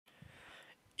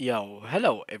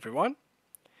Hello everyone,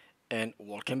 and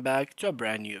welcome back to a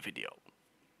brand new video.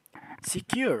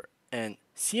 Secure and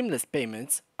seamless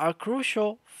payments are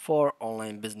crucial for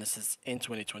online businesses in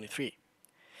 2023.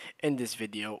 In this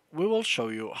video, we will show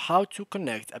you how to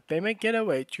connect a payment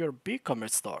gateway to your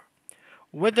BigCommerce store.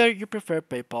 Whether you prefer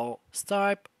PayPal,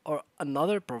 Stripe, or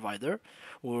another provider,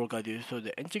 we will guide you through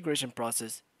the integration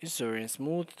process, ensuring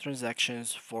smooth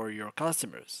transactions for your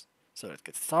customers. So let's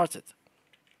get started.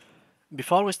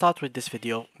 Before we start with this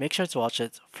video, make sure to watch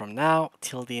it from now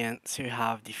till the end so you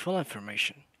have the full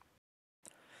information.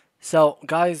 So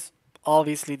guys,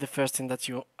 obviously the first thing that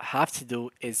you have to do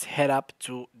is head up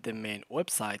to the main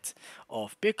website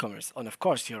of BigCommerce and of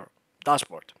course your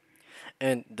dashboard.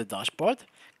 In the dashboard,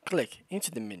 click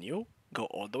into the menu, go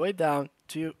all the way down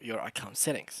to your account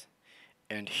settings.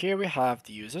 And here we have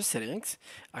the user settings,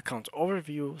 account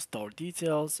overview, store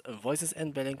details, invoices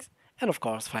and billings, and of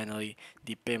course finally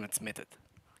the payments method.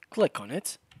 Click on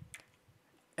it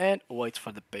and wait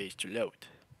for the page to load.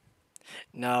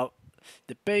 Now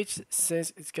the page,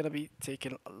 since it's gonna be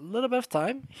taking a little bit of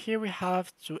time, here we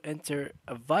have to enter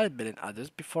a valid billing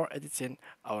address before editing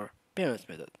our payments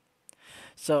method.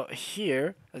 So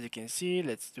here, as you can see,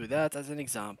 let's do that as an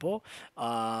example.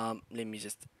 Let me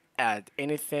just add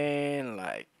anything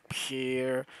like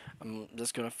here. I'm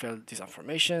just gonna fill these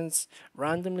informations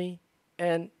randomly,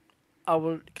 and I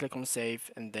will click on save,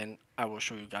 and then I will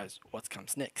show you guys what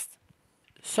comes next.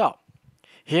 So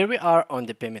here we are on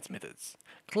the payment methods.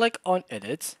 Click on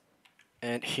edit,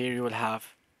 and here you will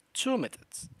have two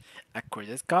methods, a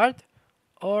credit card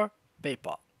or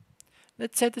PayPal.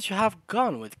 Let's say that you have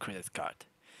gone with credit card.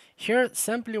 Here,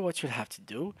 simply what you'll have to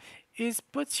do is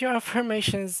put your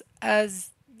informations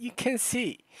as you can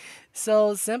see.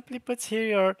 So simply put here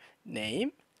your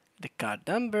name, the card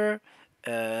number,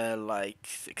 like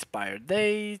expired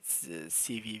dates,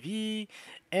 CVV,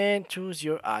 and choose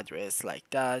your address like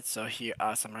that. So here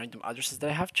are some random addresses that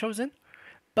I have chosen.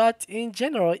 But in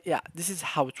general, yeah, this is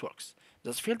how it works.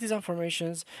 Just fill these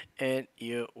informations and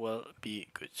you will be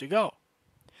good to go.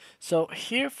 So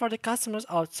here for the customers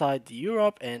outside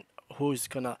Europe and who's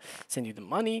gonna send you the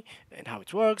money and how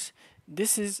it works,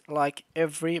 this is like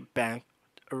every bank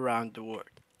around the world.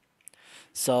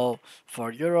 So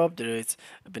for Europe, there is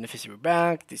a beneficiary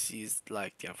bank. This is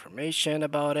like the information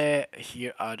about it.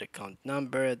 Here are the account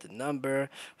number, the number.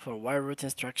 For wire route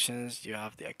instructions, you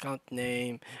have the account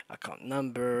name, account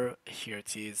number. Here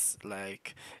it is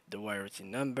like the wire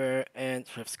routing number and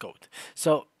Swift code.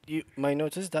 So you might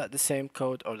notice that the same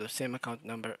code or the same account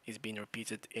number is being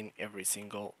repeated in every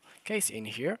single case in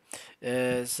here,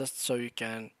 just so you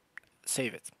can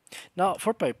save it. Now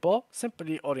for PayPal,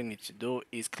 simply all you need to do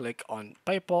is click on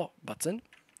PayPal button.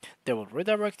 They will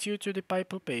redirect you to the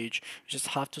PayPal page. You just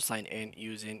have to sign in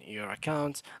using your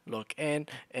account, log in,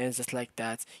 and just like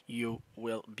that, you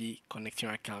will be connecting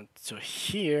your account to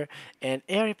here, and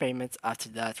every payment after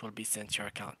that will be sent to your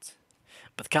account.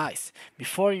 But guys,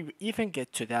 before you even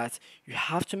get to that, you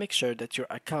have to make sure that your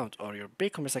account or your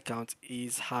BigCommerce account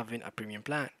is having a premium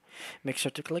plan. Make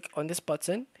sure to click on this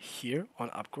button here on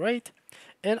upgrade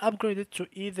and upgrade it to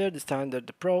either the standard,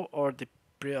 the pro, or the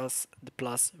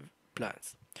plus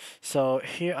plans. So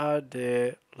here are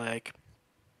the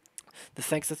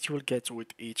things that you will get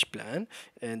with each plan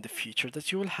and the feature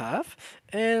that you will have,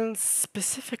 and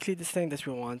specifically the thing that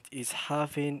we want is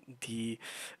having the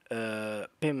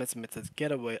payments method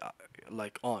getaway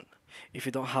like on. If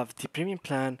you don't have the premium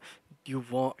plan, you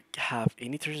won't have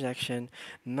any transaction,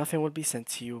 nothing will be sent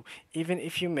to you. Even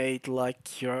if you made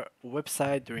like your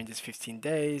website during these 15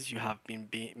 days, you have been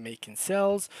making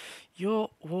sales, you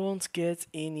won't get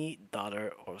any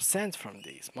dollar or cent from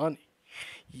this money.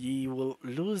 You will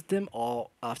lose them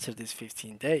all after these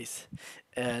 15 days.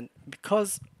 And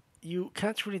because you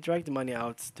can't really drag the money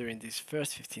out during these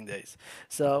first 15 days.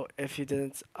 So if you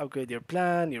didn't upgrade your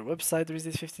plan, your website during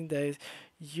these 15 days,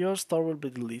 your store will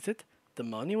be deleted, the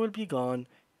money will be gone,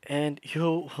 and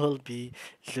you will be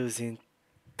losing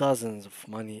dozens of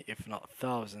money, if not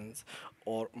thousands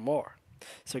or more.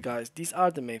 So guys, these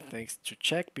are the main things to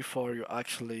check before you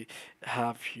actually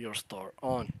have your store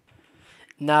on.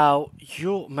 Now,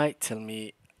 you might tell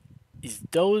me, is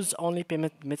those only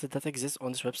payment method that exist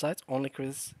on this website? Only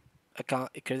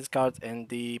credit card and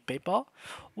the PayPal?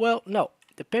 Well, no.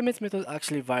 The payment method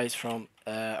actually varies from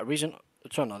a region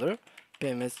to another.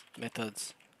 Payment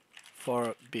methods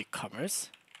for BigCommerce.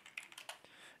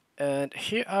 And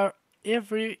here are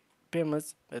every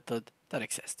payment method that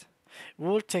exists. We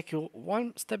will take you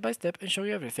one step by step and show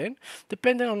you everything,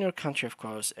 depending on your country, of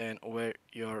course, and where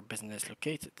your business is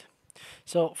located.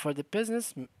 So for the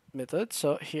business method.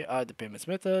 So here are the payments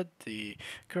method, the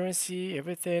currency,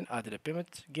 everything, added a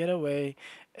payment gateway,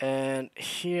 and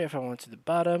here if I want to the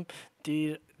bottom,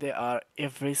 they are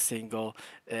every single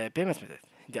payment method.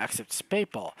 They accept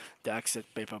PayPal, they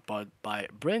accept PayPal by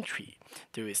Braintree.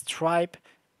 There is Stripe,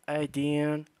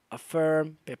 Idean,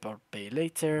 Affirm, PayPal Pay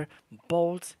Later,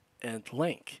 Bolt, and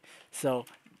Link. So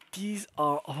these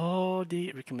are all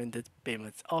the recommended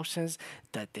payment options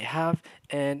that they have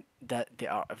and that they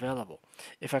are available.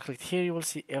 If I click here, you will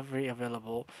see every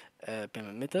available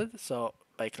payment method. So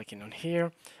by clicking on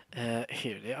here,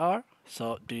 here they are.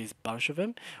 So there is a bunch of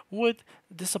them with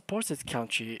the supported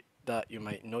country that you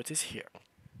might notice here.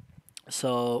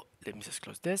 So let me just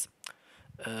close this.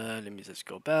 Let me just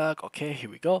go back. Okay, here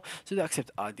we go. So they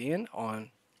accept RDN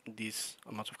on this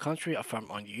amount of country, Affirm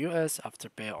on US,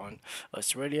 Afterpay on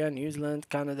Australia, New Zealand,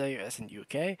 Canada, US, and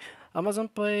UK, Amazon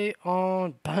Pay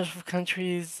on bunch of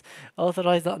countries,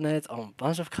 Authorize.net on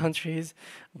bunch of countries,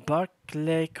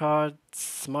 Barclay Card,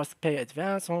 Smart Pay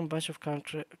Advance on bunch of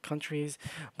countries,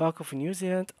 Bank of New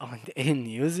Zealand on in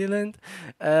New Zealand,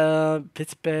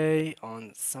 BitPay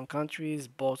on some countries,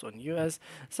 both on US.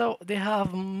 So they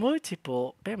have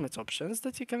multiple payment options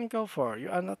that you can go for. You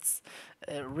are not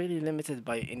really limited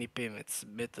by any payments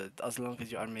method. As long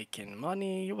as you are making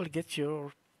money, you will get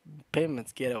your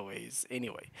payments getaways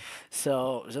anyway.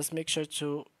 So just make sure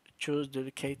to choose the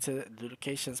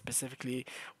location specifically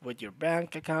with your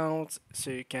bank account so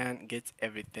you can get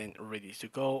everything ready to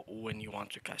go when you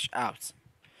want to cash out.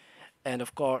 And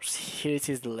of course, here it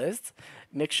is the list.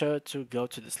 Make sure to go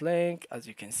to this link. As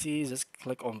you can see, just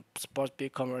click on Support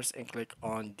BigCommerce and click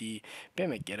on the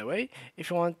Payment Gateway. If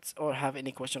you want or have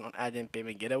any question on adding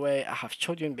Payment Gateway, I have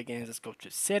showed you in the beginning. Just go to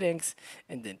Settings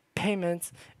and then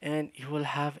Payments, and you will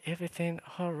have everything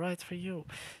all right for you.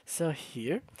 So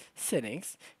here,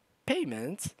 Settings,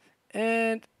 Payments,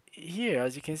 and here,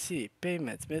 as you can see,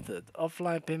 payment method,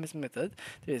 offline payment method,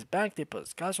 there is bank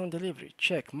deposit, cash on delivery,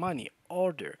 check, money,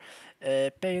 order,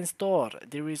 pay in store.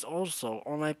 There is also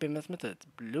online payment method,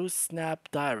 Blue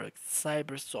Snap Direct,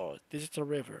 Cyberstore, Digital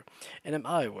River,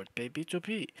 NMI, WordPay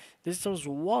B2P,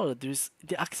 Digital Wallet. There is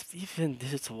the accept even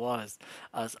digital wallets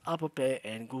as Apple Pay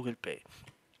and Google Pay.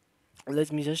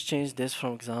 Let me just change this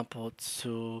for example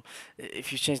to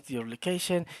if you change your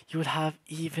location you will have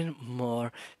even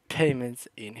more payments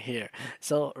in here.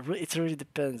 So it really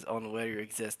depends on where you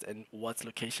exist and what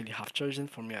location you have chosen.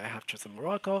 For me, I have chosen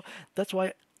Morocco. That's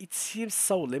why it seems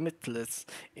so limitless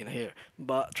in here,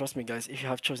 but trust me guys, if you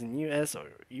have chosen US or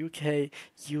UK,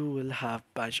 you will have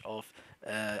bunch of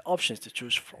options to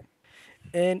choose from.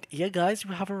 And yeah, guys,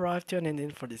 we have arrived to an ending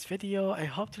for this video. I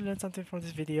hope you learned something from this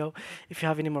video. If you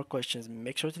have any more questions,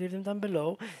 make sure to leave them down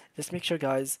below. Just make sure,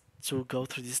 guys, to go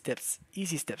through these steps,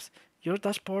 easy steps. Your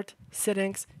dashboard,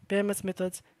 settings, payments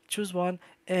methods, choose one,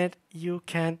 and you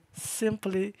can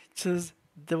simply choose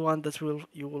the one that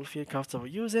you will feel comfortable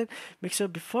using. Make sure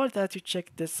before that you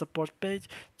check the support page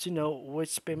to know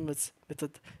which payments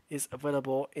method is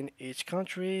available in each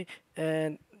country,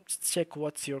 and check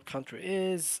what your country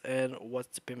is and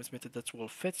what's the payment method that will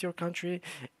fit your country.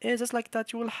 And just like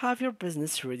that, you will have your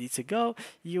business ready to go.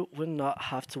 You will not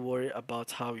have to worry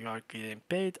about how you are getting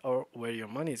paid or where your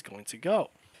money is going to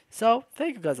go. So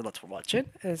thank you guys a lot for watching,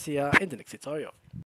 and see ya in the next tutorial.